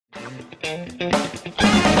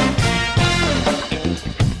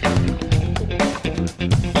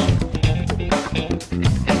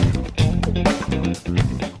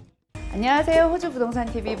안녕하세요.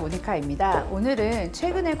 호주부동산TV 모니카입니다. 오늘은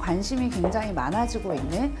최근에 관심이 굉장히 많아지고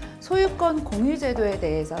있는 소유권 공유제도에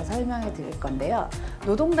대해서 설명해 드릴 건데요.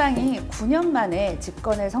 노동당이 9년 만에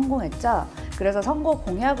집권에 성공했죠. 그래서 선거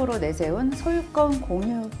공약으로 내세운 소유권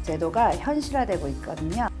공유제도가 현실화되고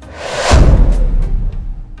있거든요.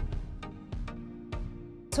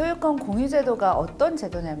 소유권 공유제도가 어떤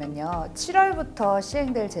제도냐면요. 7월부터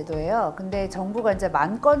시행될 제도예요. 근데 정부가 이제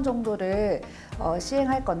 10,000건 정도를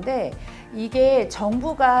시행할 건데, 이게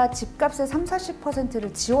정부가 집값의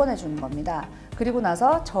 30~40%를 지원해 주는 겁니다. 그리고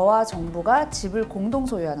나서 저와 정부가 집을 공동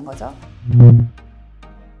소유하는 거죠.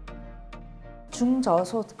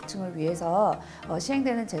 중저소득층을 위해서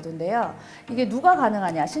시행되는 제도인데요. 이게 누가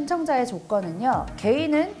가능하냐? 신청자의 조건은요.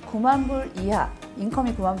 개인은 9만 불 이하,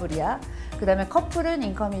 인컴이 9만 불 이하, 그 다음에 커플은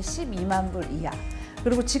인컴이 12만 불 이하,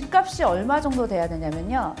 그리고 집값이 얼마 정도 돼야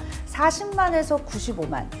되냐면요. 40만에서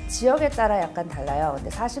 95만, 지역에 따라 약간 달라요. 근데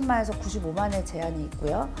 40만에서 95만의 제한이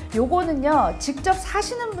있고요. 요거는요, 직접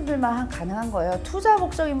사시는 분들만 가능한 거예요. 투자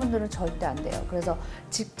목적인 분들은 절대 안 돼요. 그래서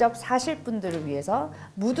직접 사실 분들을 위해서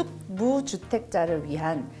무주택자를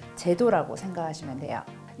위한 제도라고 생각하시면 돼요.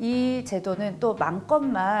 이 제도는 또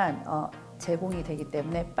 10,000건만 제공이 되기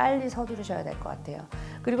때문에 빨리 서두르셔야 될 것 같아요.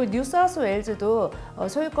 그리고 뉴사우스웨일즈도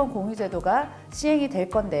소유권 공유제도가 시행이 될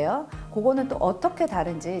건데요. 그거는 또 어떻게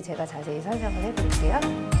다른지 제가 자세히 설명을 해드릴게요.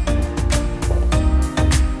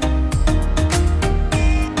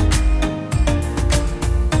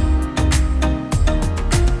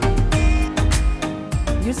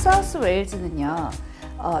 뉴사우스웨일즈는요.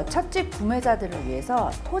 첫집 구매자들을 위해서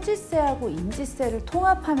토지세하고 인지세를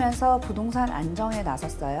통합하면서 부동산 안정에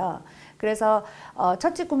나섰어요. 그래서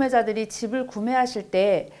첫집 구매자들이 집을 구매하실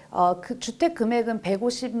때 그 주택 금액은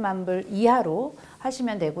 150만 불 이하로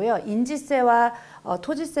하시면 되고요. 인지세와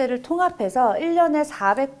토지세를 통합해서 1년에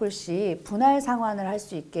 400불씩 분할 상환을 할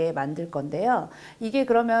수 있게 만들 건데요. 이게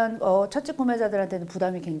그러면 첫집 구매자들한테는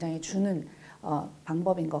부담이 굉장히 주는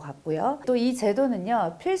방법인 것 같고요. 또 이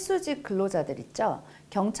제도는요, 필수직 근로자들 있죠.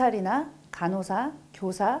 경찰이나 간호사,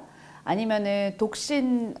 교사, 아니면은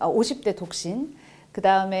독신, 50대 독신, 그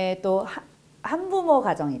다음에 또 한부모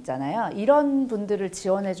가정 있잖아요. 이런 분들을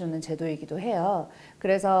지원해주는 제도이기도 해요.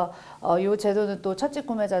 그래서 이 제도는 또 첫집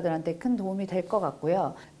구매자들한테 큰 도움이 될 것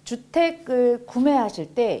같고요. 주택을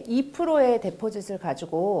구매하실 때 2%의 데포짓을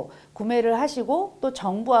가지고 구매를 하시고, 또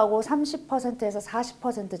정부하고 30%에서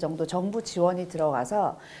 40% 정도 정부 지원이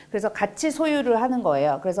들어가서, 그래서 같이 소유를 하는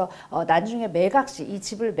거예요. 그래서 나중에 매각 시, 이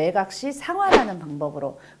집을 매각 시 상환하는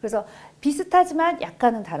방법으로. 그래서 비슷하지만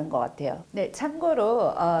약간은 다른 것 같아요. 네,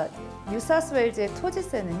 참고로 뉴사우스웨일즈의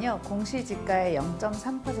토지세는요, 공시지가의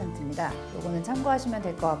 0.3%입니다. 요거는 참고하시면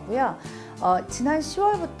될 것 같고요. 지난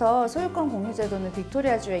 10월부터 소유권 공유제도는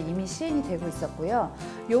빅토리아주에 이미 시행이 되고 있었고요.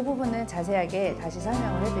 이 부분은 자세하게 다시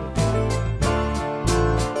설명을 해드릴게요.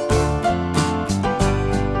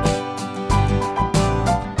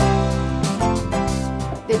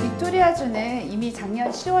 네, 빅토리아주는 이미 작년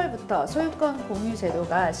 10월부터 소유권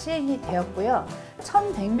공유제도가 시행이 되었고요.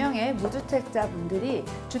 1,100명의 무주택자분들이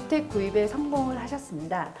주택 구입에 성공을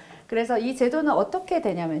하셨습니다. 그래서 이 제도는 어떻게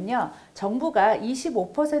되냐면요. 정부가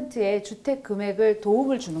 25%의 주택 금액을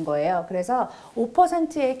도움을 주는 거예요. 그래서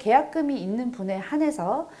 5%의 계약금이 있는 분에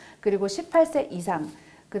한해서, 그리고 18세 이상,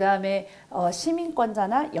 그 다음에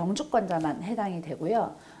시민권자나 영주권자만 해당이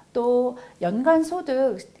되고요. 또 연간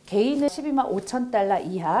소득, 개인은 12만 5천 달러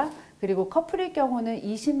이하, 그리고 커플일 경우는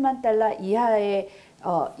 20만 달러 이하의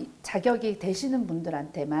자격이 되시는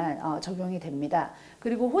분들한테만 적용이 됩니다.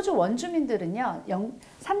 그리고 호주 원주민들은요,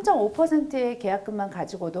 3.5%의 계약금만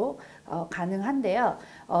가지고도 가능한데요.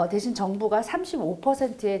 대신 정부가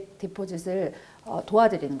 35%의 디포짓을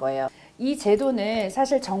도와드리는 거예요. 이 제도는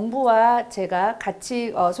사실 정부와 제가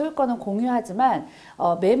같이 소유권은 공유하지만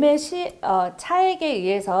매매 시 차액에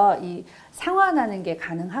의해서 이 상환하는 게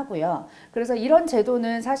가능하고요. 그래서 이런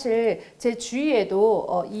제도는 사실 제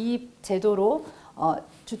주위에도 이 제도로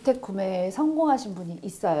주택 구매에 성공하신 분이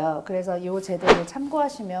있어요. 그래서 이 제도를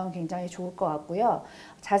참고하시면 굉장히 좋을 것 같고요.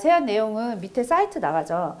 자세한 내용은 밑에 사이트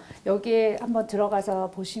나가죠. 여기에 한번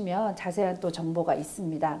들어가서 보시면 자세한 또 정보가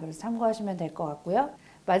있습니다. 그래서 참고하시면 될 것 같고요.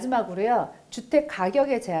 마지막으로요, 주택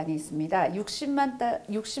가격의 제한이 있습니다.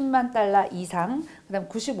 60만 달러 이상, 그 다음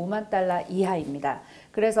 95만 달러 이하입니다.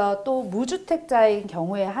 그래서 또 무주택자인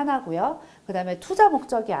경우에 하나고요. 그 다음에 투자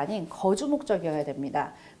목적이 아닌 거주 목적이어야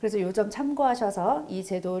됩니다. 그래서 이 점 참고하셔서 이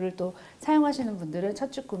제도를 또 사용하시는 분들은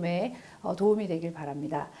첫집 구매에 도움이 되길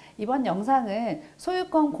바랍니다. 이번 영상은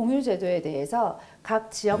소유권 공유 제도에 대해서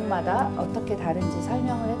각 지역마다 어떻게 다른지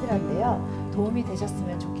설명을 해드렸는데요. 도움이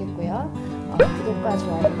되셨으면 좋겠고요. 구독과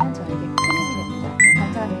좋아요는 저에게 큰 힘이 됩니다.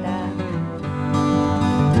 감사합니다.